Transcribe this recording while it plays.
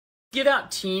Give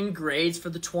out team grades for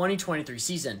the 2023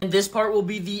 season, and this part will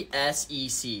be the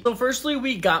SEC. So firstly,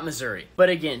 we got Missouri. But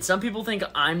again, some people think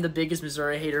I'm the biggest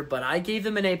Missouri hater, but I gave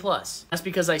them an A+. That's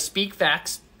because I speak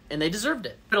facts, and they deserved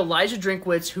it. But Elijah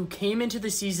Drinkwitz, who came into the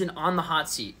season on the hot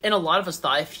seat, and a lot of us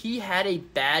thought if he had a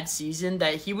bad season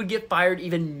that he would get fired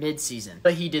even mid-season,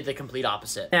 but he did the complete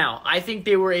opposite. Now, I think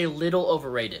they were a little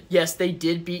overrated. Yes, they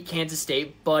did beat Kansas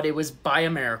State, but it was by a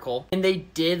miracle, and they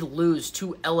did lose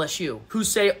to LSU, who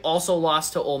say also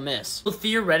lost to Ole Miss. So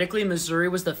theoretically, Missouri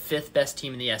was the 5th best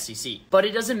team in the SEC. But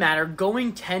it doesn't matter,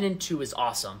 going 10-2 is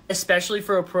awesome, especially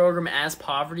for a program as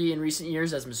poverty in recent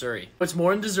years as Missouri. It's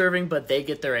more than deserving, but they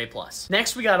get their A+.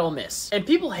 Next, we got Ole Miss. And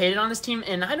people hated on this team,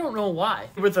 and I don't know why.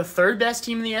 They were the 3rd best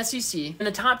team in the SEC, and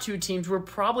the top 2 teams were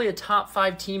probably a top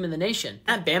 5 team in the nation.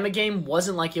 That Bama game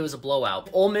wasn't like it was a blowout.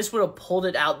 If Ole Miss would have pulled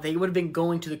it out, they would have been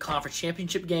going to the conference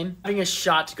championship game, having a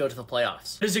shot to go to the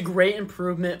playoffs. It is a great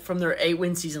improvement from their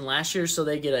 8-win season last year, so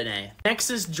they get an A. Next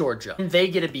is Georgia, and they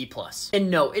get a B+. And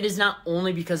no, it is not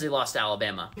only because they lost to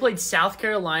Alabama. They played South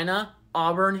Carolina,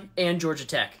 Auburn, and Georgia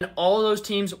Tech. And all of those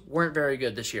teams weren't very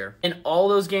good this year. And all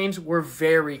those games were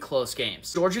very close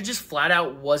games. Georgia just flat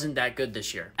out wasn't that good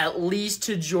this year, at least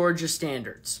to Georgia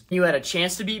standards. You had a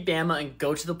chance to beat Bama and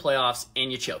go to the playoffs,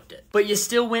 and you choked it. But you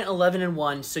still went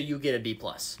 11-1, so you get a B+.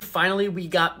 Finally, we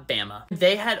got Bama.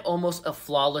 They had almost a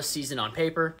flawless season on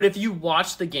paper, but if you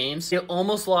watch the games, they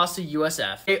almost lost to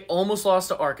USF, they almost lost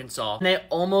to Arkansas, and they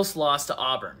almost lost to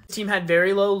Auburn. The team had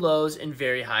very low lows and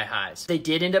very high highs. They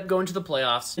did end up going to the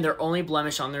playoffs, and their only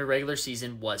blemish on their regular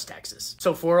season was Texas.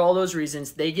 So for all those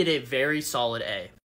reasons, they get a very solid A.